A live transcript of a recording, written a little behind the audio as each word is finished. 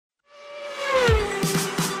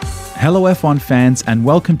Hello F1 fans and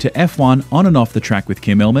welcome to F1 on and off the track with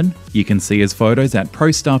Kim Illman. You can see his photos at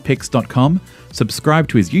prostarpics.com, subscribe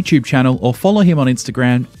to his YouTube channel or follow him on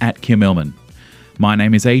Instagram at Kim Illman. My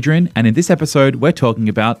name is Adrian and in this episode we're talking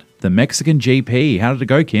about the Mexican GP. How did it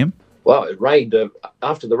go, Kim? Well, it rained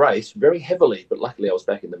after the race very heavily, but luckily I was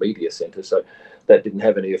back in the media centre, so that didn't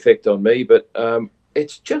have any effect on me. But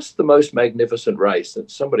it's just the most magnificent race. And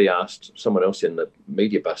somebody asked someone else in the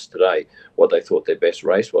media bus today what they thought their best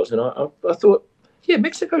race was. And I thought, yeah,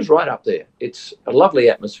 Mexico's right up there. It's a lovely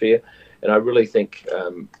atmosphere. And I really think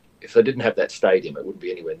if they didn't have that stadium, it wouldn't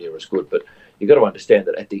be anywhere near as good. But you've got to understand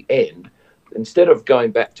that at the end, instead of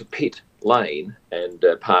going back to pit lane and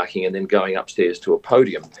parking and then going upstairs to a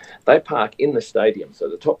podium, they park in the stadium. So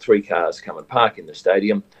the top three cars come and park in the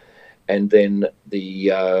stadium. And then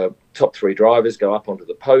the top three drivers go up onto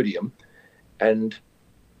the podium. And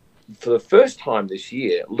for the first time this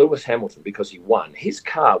year, Lewis Hamilton, because he won, his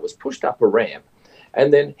car was pushed up a ramp.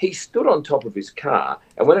 And then he stood on top of his car.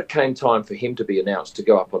 And when it came time for him to be announced to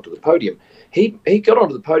go up onto the podium, he got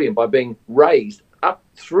onto the podium by being raised up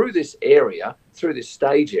through this area, through this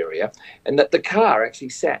stage area, and that the car actually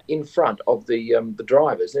sat in front of the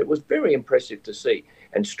drivers. And it was very impressive to see.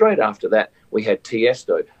 And straight after that, we had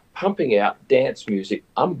Tiesto pumping out dance music,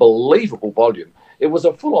 unbelievable volume. It was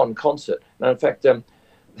a full-on concert. And in fact,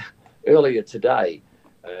 earlier today,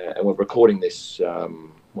 and we're recording this,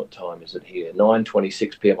 what time is it here?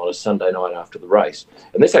 9:26 p.m. on a Sunday night after the race.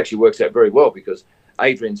 And this actually works out very well because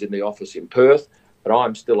Adrian's in the office in Perth, but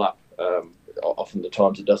I'm still up. Often the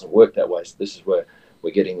times it doesn't work that way. So this is where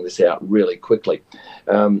we're getting this out really quickly.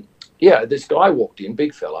 Yeah, this guy walked in,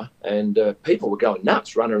 big fella, and people were going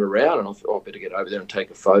nuts, running around, and I thought, I better get over there and take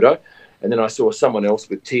a photo. And then I saw someone else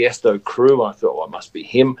with Tiesto crew. I thought, it must be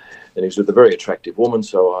him. And he was with a very attractive woman,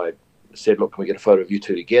 so I said, look, can we get a photo of you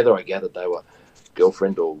two together? I gathered they were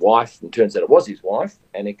girlfriend or wife, and turns out it was his wife,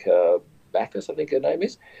 Annika Bacchus, I think her name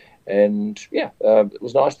is. And yeah, it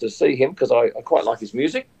was nice to see him because I quite like his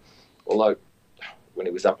music, although when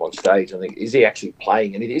he was up on stage, I think, is he actually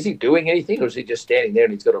playing anything? Is he doing anything, or is he just standing there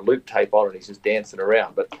and he's got a loop tape on and he's just dancing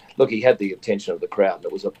around? But look, he had the attention of the crowd, and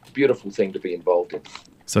it was a beautiful thing to be involved in.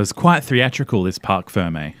 So it's quite theatrical, this Parc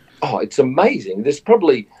Ferme. Oh, it's amazing. There's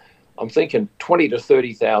probably, I'm thinking, 20 to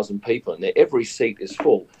 30,000 people in there. Every seat is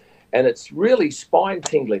full. And it's really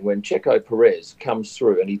spine-tingling when Checo Perez comes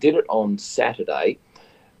through, and he did it on Saturday.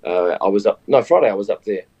 Friday I was up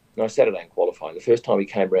there. No, Saturday in qualifying. The first time he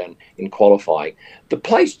came around in qualifying, the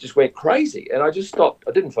place just went crazy. And I just stopped.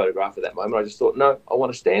 I didn't photograph at that moment. I just thought, no, I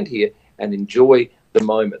want to stand here and enjoy the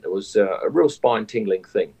moment. It was a real spine-tingling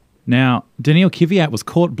thing. Now, DANIIL KVYAT was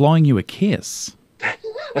caught blowing you a kiss.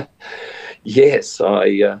 Yes,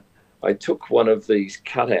 I took one of these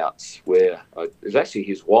cutouts where it was actually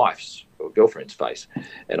his wife's or girlfriend's face.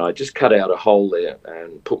 And I just cut out a hole there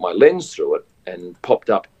and put my lens through it and popped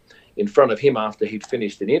up in front of him after he'd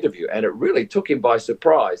finished an interview, and it really took him by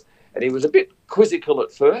surprise. And he was a bit quizzical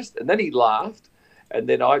at first, and then he laughed, and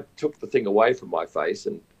then I took the thing away from my face,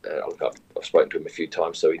 and I've spoken to him a few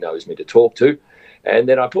times, so he knows me to talk to. And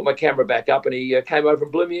then I put my camera back up, and he came over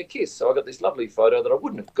and blew me a kiss. So I got this lovely photo that I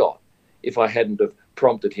wouldn't have got if I hadn't have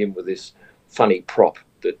prompted him with this funny prop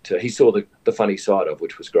that he saw the funny side of,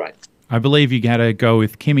 which was great. I believe you had to go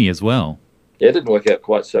with Kimmy as well. Yeah, it didn't work out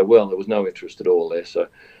quite so well. There was no interest at all there, so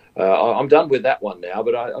I'm done with that one now,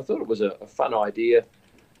 but I thought it was a fun idea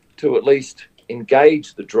to at least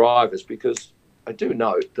engage the drivers, because I do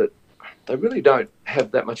note that they really don't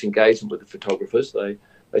have that much engagement with the photographers. They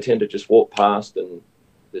tend to just walk past and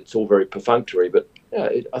it's all very perfunctory, but yeah,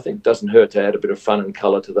 I think it doesn't hurt to add a bit of fun and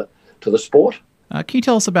colour to the sport. Can you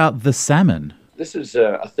tell us about the salmon? This is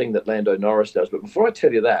a thing that Lando Norris does, but before I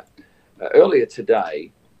tell you that, earlier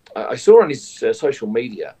today, I saw on his social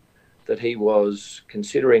media that he was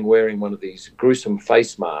considering wearing one of these gruesome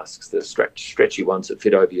face masks, the stretchy ones that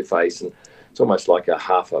fit over your face, and it's almost like a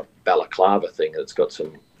half a balaclava thing, and it's got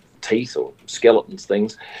some teeth or skeletons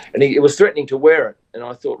things, and he was threatening to wear it. And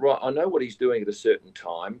I thought, right, I know what he's doing at a certain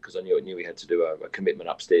time, because I knew he had to do a commitment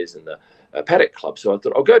upstairs in the paddock club. So I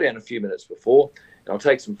thought, I'll go down a few minutes before and I'll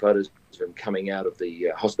take some photos of him coming out of the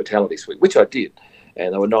hospitality suite, which I did,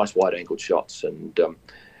 and they were nice wide-angled shots. And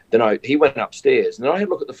then he went upstairs, and then I had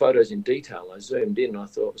a look at the photos in detail, and I zoomed in, and I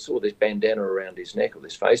saw this bandana around his neck, or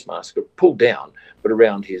this face mask, pulled down, but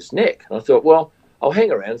around his neck. And I thought, well, I'll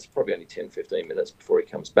hang around. It's probably only 10, 15 minutes before he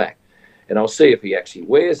comes back, and I'll see if he actually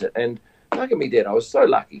wears it. And look at me dead, I was so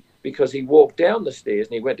lucky, because he walked down the stairs,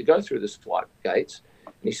 and he went to go through the swipe gates,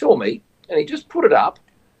 and he saw me, and he just put it up,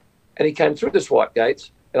 and he came through the swipe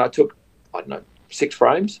gates, and I took, I don't know, 6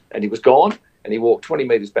 frames, and he was gone. and he walked 20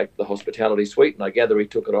 metres back to the hospitality suite, and I gather he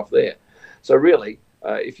took it off there. So really,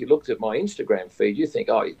 if you looked at my Instagram feed, you think,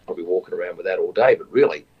 oh, he's probably walking around with that all day, but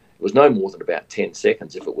really, it was no more than about 10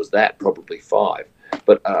 seconds. If it was that, probably 5.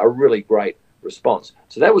 But a really great response.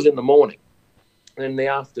 So that was in the morning. And in the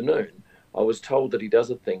afternoon, I was told that he does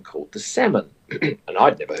a thing called the salmon. And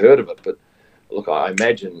I'd never heard of it, but look, I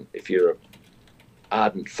imagine if you're an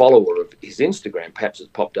ardent follower of his Instagram, perhaps it's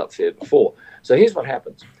popped up there before. So here's what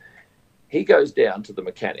happens. He goes down to the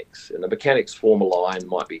mechanics, and the mechanics form a line,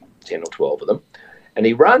 might be 10 or 12 of them, and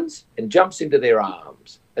he runs and jumps into their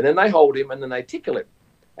arms. And then they hold him and then they tickle him.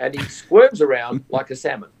 And he squirms around like a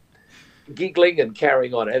salmon, giggling and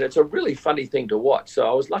carrying on. And it's a really funny thing to watch. So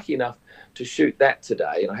I was lucky enough to shoot that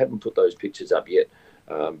today, and I haven't put those pictures up yet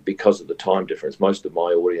because of the time difference. Most of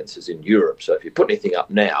my audience is in Europe, so if you put anything up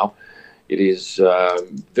now, it is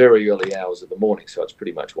very early hours of the morning, so it's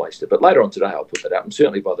pretty much wasted. But later on today, I'll put that up, and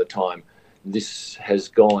certainly by the time this has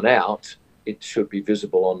gone out, it should be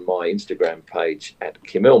visible on my Instagram page at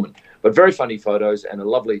Kim Illman. But very funny photos and a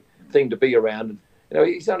lovely thing to be around. You know,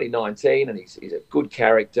 he's only 19 and he's a good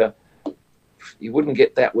character. You wouldn't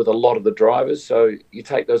get that with a lot of the drivers, so you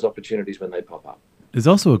take those opportunities when they pop up. There's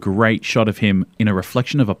also a great shot of him in a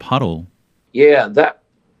reflection of a puddle. Yeah, that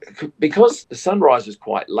because the sunrise is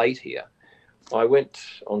quite late here. I went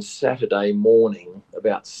on Saturday morning,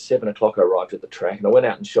 about 7 o'clock I arrived at the track, and I went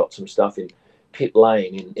out and shot some stuff in pit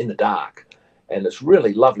lane in the dark. And it's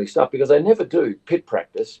really lovely stuff because they never do pit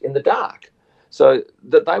practice in the dark. So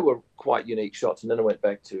that they were quite unique shots. And then I went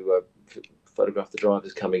back to photograph the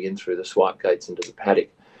drivers coming in through the swipe gates into the paddock.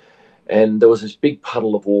 And there was this big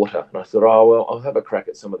puddle of water. And I thought, oh, well, I'll have a crack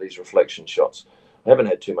at some of these reflection shots. I haven't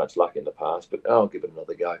had too much luck in the past, but I'll give it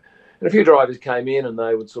another go. And a few drivers came in and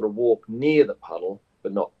they would sort of walk near the puddle,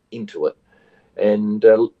 but not into it. And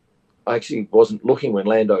I actually wasn't looking when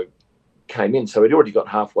Lando came in, so he'd already got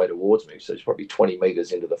halfway towards me. So it's probably 20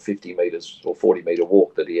 metres into the 50 metres or 40 metre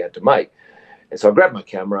walk that he had to make. And so I grabbed my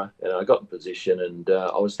camera and I got in position, and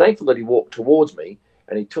I was thankful that he walked towards me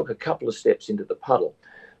and he took a couple of steps into the puddle.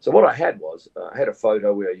 So what I had was, I had a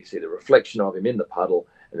photo where you see the reflection of him in the puddle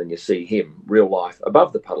and then you see him real life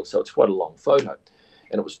above the puddle. So it's quite a long photo.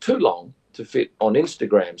 And it was too long to fit on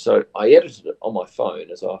Instagram. So I edited it on my phone,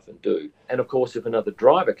 as I often do. And of course, if another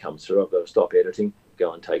driver comes through, I've got to stop editing,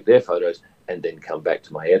 go and take their photos, and then come back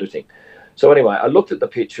to my editing. So anyway, I looked at the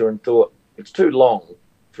picture and thought, it's too long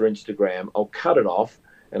for Instagram. I'll cut it off,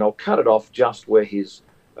 and I'll cut it off just where he's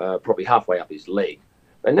probably halfway up his leg.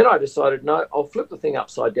 And then I decided, no, I'll flip the thing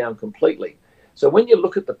upside down completely. So when you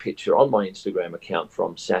look at the picture on my Instagram account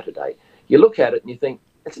from Saturday, you look at it and you think,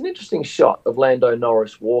 it's an interesting shot of Lando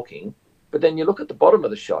Norris walking, but then you look at the bottom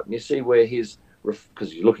of the shot and you see where his,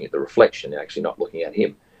 because you're looking at the reflection, you're actually not looking at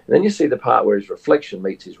him. And then you see the part where his reflection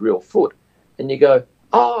meets his real foot, and you go,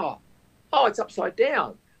 oh, it's upside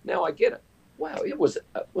down. Now I get it. Wow, it was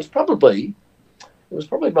probably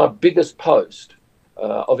my biggest post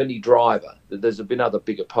of any driver. There's been other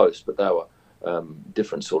bigger posts, but they were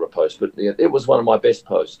different sort of posts. But yeah, it was one of my best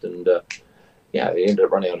posts, and yeah, he ended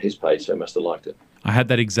up running on his page, so he must have liked it. I had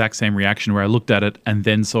that exact same reaction where I looked at it and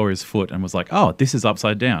then saw his foot and was like, oh, this is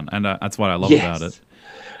upside down. And that's what I love about it.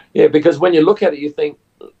 Yeah, because when you look at it, you think,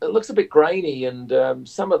 it looks a bit grainy and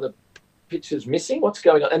some of the picture's missing. What's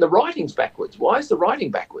going on? And the writing's backwards. Why is the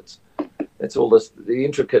writing backwards? That's all the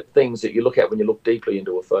intricate things that you look at when you look deeply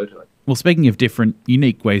into a photo. Well, speaking of different,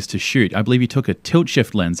 unique ways to shoot, I believe you took a tilt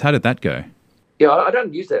shift lens. How did that go? Yeah, I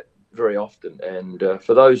don't use that very often. And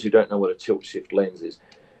for those who don't know what a tilt shift lens is,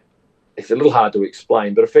 it's a little hard to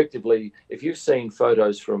explain, but effectively, if you've seen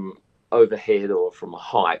photos from overhead or from a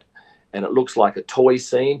height, and it looks like a toy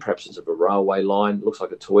scene, perhaps it's of a railway line, it looks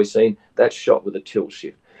like a toy scene, that's shot with a tilt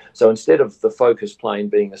shift. So instead of the focus plane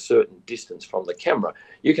being a certain distance from the camera,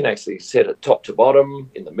 you can actually set it top to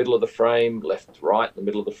bottom, in the middle of the frame, left to right in the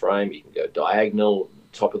middle of the frame. You can go diagonal,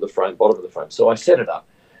 top of the frame, bottom of the frame. So I set it up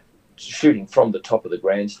shooting from the top of the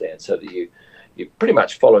grandstand so that you pretty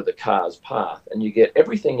much follow the car's path and you get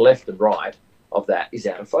everything left and right of that is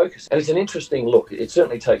out of focus. And it's an interesting look. It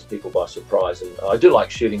certainly takes people by surprise. And I do like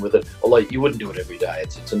shooting with it, although you wouldn't do it every day.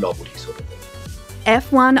 It's a novelty sort of thing.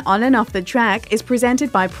 F1 On and Off the Track is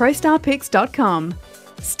presented by ProStarPics.com.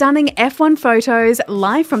 Stunning F1 photos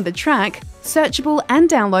live from the track, searchable and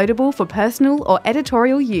downloadable for personal or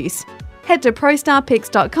editorial use. Head to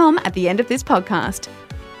ProStarPics.com at the end of this podcast.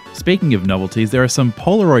 Speaking of novelties, there are some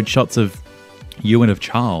Polaroid shots of you and of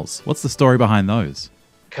Charles. What's the story behind those?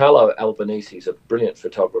 Carlo Albanese is a brilliant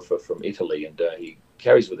photographer from Italy, and he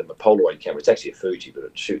carries with him a Polaroid camera. It's actually a Fuji, but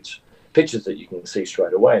it shoots pictures that you can see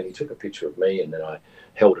straight away. And he took a picture of me, and then I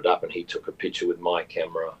held it up, and he took a picture with my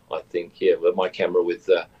camera, I think, with my camera with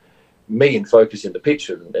me in focus in the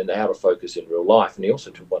picture and out of focus in real life. And he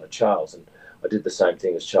also took one of Charles, and I did the same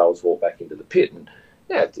thing as Charles walked back into the pit. And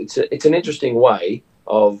yeah, it's an interesting way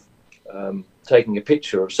of taking a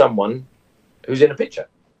picture of someone who's in a picture.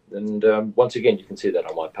 And once again, you can see that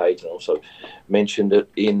on my page, and I also mentioned it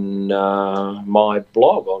in my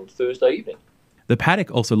blog on Thursday evening. The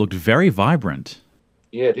paddock also looked very vibrant.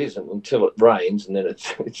 Yeah, it is, until it rains, and then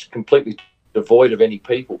it's completely devoid of any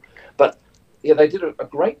people. But yeah, they did a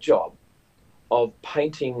great job of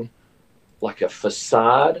painting like a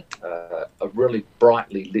facade, a really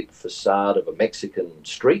brightly lit facade of a Mexican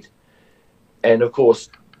street. And of course,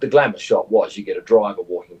 the glamour shot was you get a driver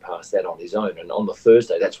walking past that on his own. And on the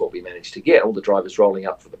Thursday, that's what we managed to get. All the drivers rolling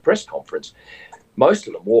up for the press conference. Most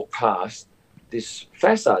of them walk past this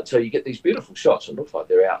facade. So you get these beautiful shots. And it looks like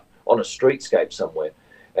they're out on a streetscape somewhere.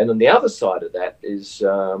 And on the other side of that is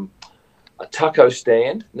a taco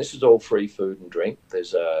stand. And this is all free food and drink.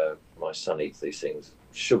 There's my son eats these things,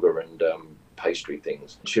 sugar and pastry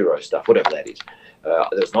things, churro stuff, whatever that is.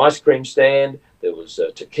 There's an ice cream stand. There was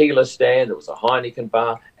a tequila stand, there was a Heineken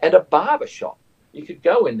bar, and a barber shop. You could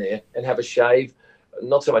go in there and have a shave,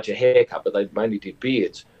 not so much a haircut, but they mainly did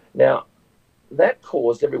beards. Now, that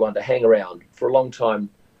caused everyone to hang around for a long time,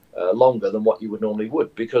 longer than what you would normally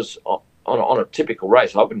would, because on a typical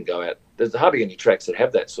race, I wouldn't go out. There's hardly any tracks that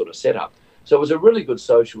have that sort of setup. So it was a really good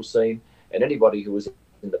social scene, and anybody who was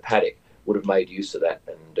in the paddock would have made use of that,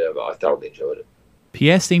 and I thoroughly enjoyed it.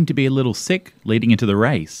 Pierre seemed to be a little sick leading into the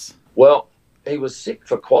race. Well, he was sick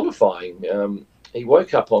for qualifying. He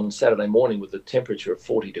woke up on Saturday morning with a temperature of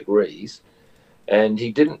 40 degrees, and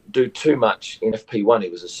he didn't do too much in FP1. He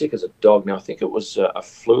was as sick as a dog. Now, I think it was a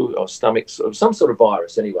flu or stomach, some sort of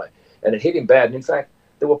virus anyway, and it hit him bad. And in fact,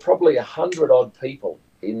 there were probably 100-odd people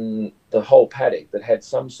in the whole paddock that had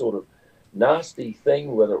some sort of nasty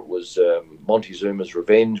thing, whether it was Montezuma's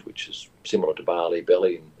Revenge, which is similar to Barley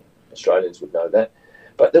Belly, and Australians would know that.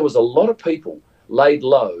 But there was a lot of people laid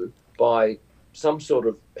low by some sort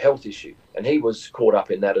of health issue, and he was caught up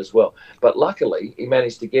in that as well. But luckily, he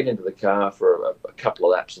managed to get into the car for a couple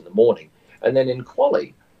of laps in the morning, and then in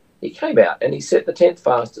quali, he came out and he set the 10th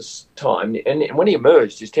fastest time, and when he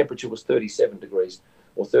emerged, his temperature was 37 degrees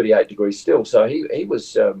or 38 degrees still, so he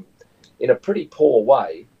was in a pretty poor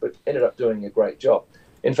way, but ended up doing a great job.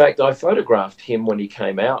 In fact, I photographed him when he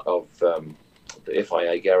came out of the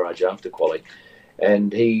FIA garage after quali,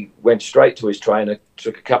 and he went straight to his trainer,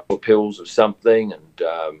 took a couple of pills of something,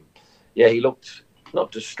 and yeah, he looked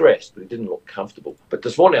not distressed, but he didn't look comfortable. But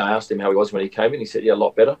this morning I asked him how he was when he came in. He said, yeah, a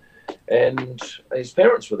lot better. And his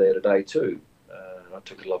parents were there today too. I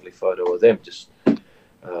took a lovely photo of them just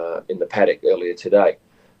in the paddock earlier today.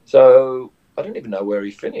 So I don't even know where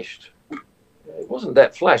he finished. It wasn't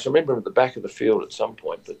that flash. I remember him at the back of the field at some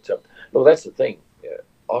point. But well, that's the thing. Yeah,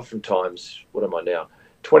 oftentimes, what am I now?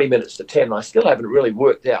 20 minutes to 10. I still haven't really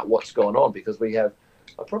worked out what's gone on, because I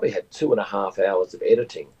probably had 2.5 hours of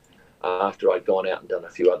editing after I'd gone out and done a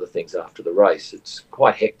few other things after the race. It's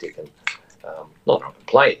quite hectic, and not that I'm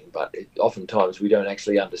complaining, but oftentimes we don't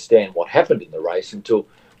actually understand what happened in the race until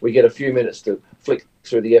we get a few minutes to flick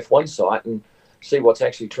through the F1 site and see what's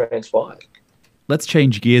actually transpired. Let's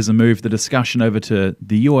change gears and move the discussion over to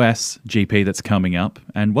the US GP that's coming up.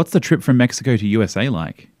 And what's the trip from Mexico to USA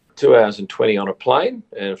like? 2 hours and 20 on a plane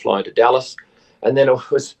and flying to Dallas. And then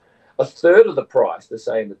it was a third of the price to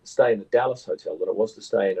stay in the Dallas hotel than it was to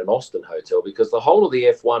stay in an Austin hotel, because the whole of the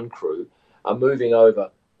F1 crew are moving over,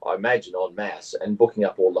 I imagine, en masse and booking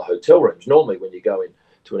up all the hotel rooms. Normally when you go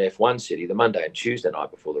into an F1 city, the Monday and Tuesday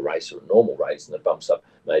night before the race are a normal race, and it bumps up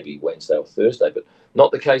maybe Wednesday or Thursday, but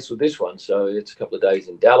not the case with this one. So it's a couple of days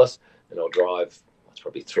in Dallas, and I'll drive, it's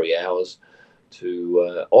probably 3 hours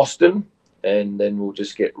to Austin, and then we'll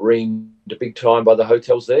just get reamed big time by the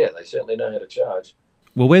hotels there. They certainly know how to charge.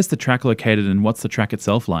 Well, where's the track located, and what's the track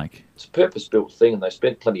itself like? It's a purpose-built thing, and they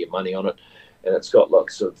spent plenty of money on it, and it's got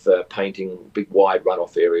lots of painting, big wide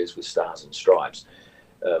runoff areas with stars and stripes.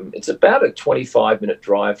 It's about a 25-minute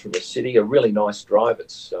drive from the city, a really nice drive.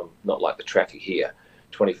 It's not like the traffic here.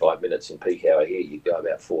 25 minutes in peak hour here, you'd go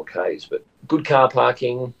about 4 Ks, but good car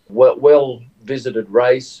parking, well-visited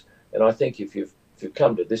race, and I think if you've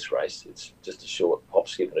come to this race, it's just a short hop,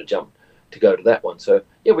 skip and a jump to go to that one. So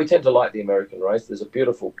yeah, we tend to like the American race. There's a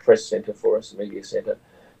beautiful press centre for us, a media centre.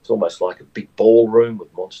 It's almost like a big ballroom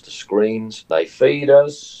with monster screens. They feed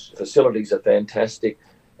us. Facilities are fantastic.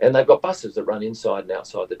 And they've got buses that run inside and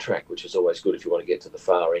outside the track, which is always good if you want to get to the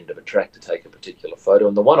far end of a track to take a particular photo.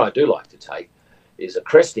 And the one I do like to take is a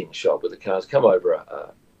cresting shot where the cars come over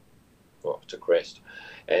well, it's a crest,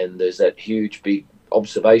 and there's that huge big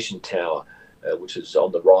observation tower, which is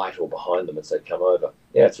on the right or behind them as they come over.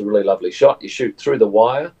 Yeah, it's a really lovely shot. You shoot through the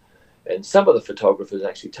wire, and some of the photographers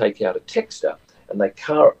actually take out a texter and they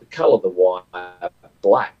colour the wire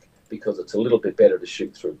black, because it's a little bit better to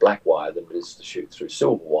shoot through black wire than it is to shoot through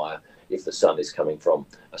silver wire if the sun is coming from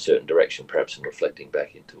a certain direction, perhaps, and reflecting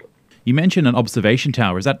back into it. You mentioned an observation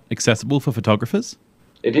tower. Is that accessible for photographers?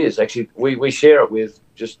 It is. Actually, we share it with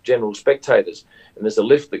just general spectators, and there's a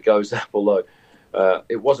lift that goes up, although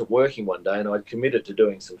it wasn't working one day, and I'd committed to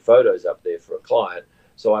doing some photos up there for a client.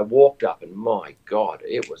 So I walked up, and my God,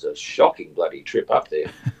 it was a shocking bloody trip up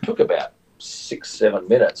there. It took about 6-7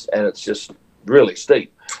 minutes, and it's just really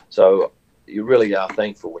steep. So you really are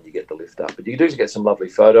thankful when you get the lift up. But you do get some lovely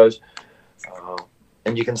photos,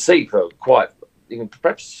 and you can see I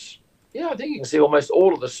think you can see almost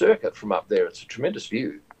all of the circuit from up there. It's a tremendous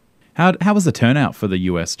view. How was the turnout for the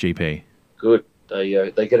US GP? Good.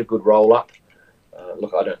 They get a good roll up.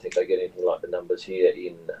 Look, I don't think they get anything like the numbers here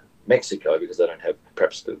in Mexico, because they don't have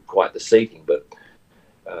perhaps quite the seating. But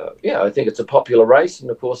I think it's a popular race, and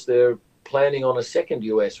of course they're planning on a second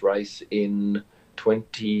US race in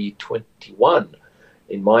 2021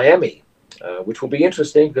 in Miami, which will be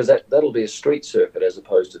interesting, because that'll be a street circuit as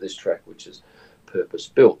opposed to this track, which is purpose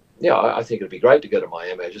built. Yeah, I think it'd be great to go to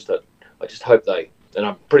Miami. I just hope and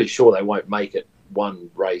I'm pretty sure they won't make it one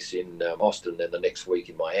race in Austin, then the next week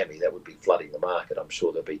in Miami. That would be flooding the market. I'm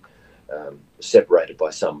sure they'll be separated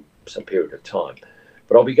by some period of time.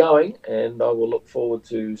 But I'll be going, and I will look forward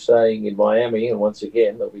to staying in Miami. And once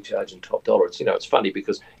again, they'll be charging top dollar. It's funny,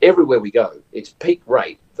 because everywhere we go, it's peak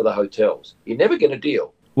rate for the hotels. You never get a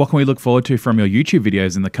deal. What can we look forward to from your YouTube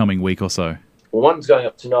videos in the coming week or so? Well, one's going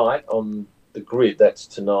up tonight on the grid. That's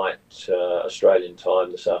tonight, Australian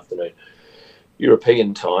time, this afternoon,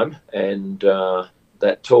 European time. And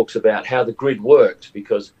that talks about how the grid works,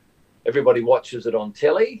 because everybody watches it on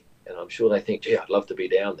telly, and I'm sure they think, gee, I'd love to be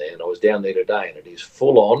down there. And I was down there today, and it is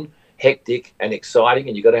full on, hectic and exciting,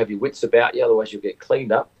 and you've got to have your wits about you, otherwise you'll get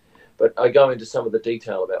cleaned up. But I go into some of the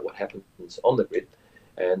detail about what happens on the grid,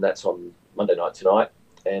 and that's on Monday night tonight.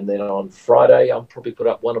 And then on Friday, I'll probably put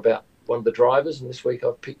up one about one of the drivers, and this week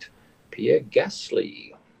I've picked Pierre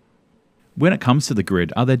Gasly. When it comes to the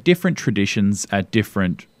grid, are there different traditions at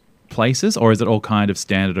different places, or is it all kind of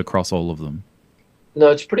standard across all of them? No,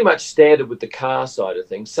 it's pretty much standard with the car side of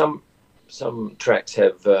things. Some tracks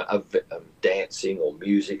have dancing or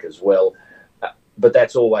music as well, but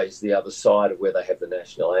that's always the other side of where they have the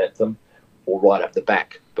national anthem, or right up the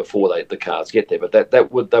back before the cars get there. But they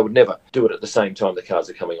would never do it at the same time the cars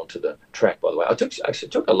are coming onto the track, by the way. I actually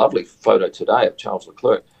took a lovely photo today of Charles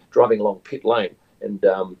Leclerc driving along pit lane, and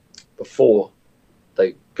before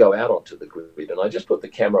they go out onto the grid, and I just put the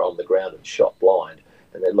camera on the ground and shot blind,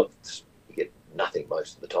 and then look, you get nothing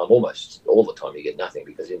most of the time. Almost all the time you get nothing,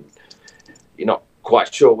 because you're not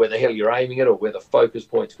quite sure where the hell you're aiming it or where the focus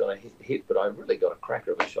point's going to hit, but I really got a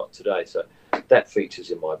cracker of a shot today, so that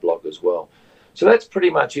features in my blog as well. So that's pretty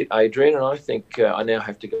much it, Adrian, and I think I now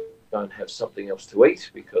have to go and have something else to eat,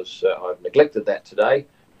 because I've neglected that today.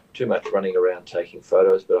 Too much running around taking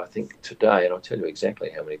photos, but I think today, and I'll tell you exactly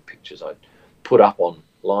how many pictures I put up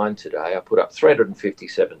online today. I put up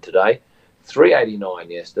 357 today,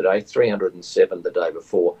 389 yesterday, 307 the day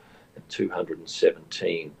before, and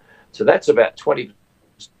 217. So that's about 20%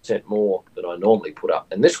 more than I normally put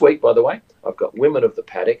up. And this week, by the way, I've got Women of the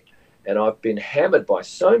Paddock, and I've been hammered by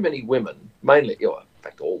so many women, mainly, in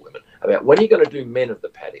fact, all women, about when are you going to do Men of the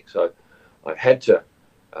Paddock. So I've had to,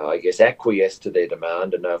 acquiesce to their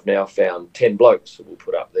demand, and I've now found 10 blokes that we'll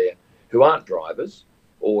put up there who aren't drivers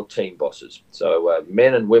or team bosses. So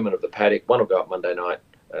Men and Women of the Paddock, one will go up Monday night,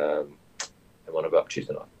 and one will go up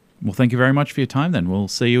Tuesday night. Well, thank you very much for your time then. We'll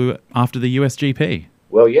see you after the USGP.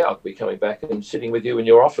 Well, yeah, I'll be coming back and sitting with you in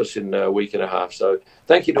your office in a week and a half. So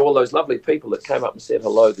thank you to all those lovely people that came up and said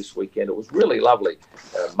hello this weekend. It was really lovely.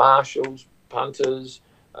 Marshals, punters,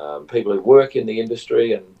 people who work in the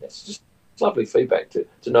industry, and it's just lovely feedback to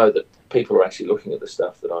know that people are actually looking at the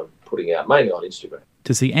stuff that I'm putting out, mainly on Instagram.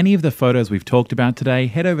 To see any of the photos we've talked about today,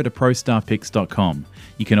 head over to prostarpics.com.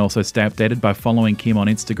 You can also stay updated by following Kim on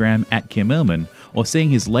Instagram @KimIllman, or seeing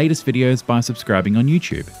his latest videos by subscribing on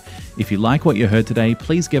YouTube. If you like what you heard today,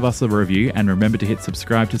 please give us a review, and remember to hit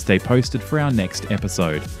subscribe to stay posted for our next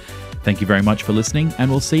episode. Thank you very much for listening, and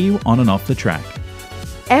we'll see you on and off the track.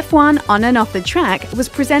 F1 On and Off the Track was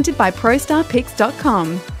presented by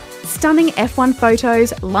prostarpics.com. Stunning F1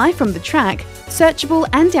 photos live from the track, searchable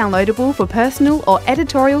and downloadable for personal or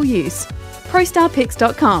editorial use.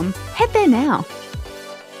 prostarpics.com. Head there now.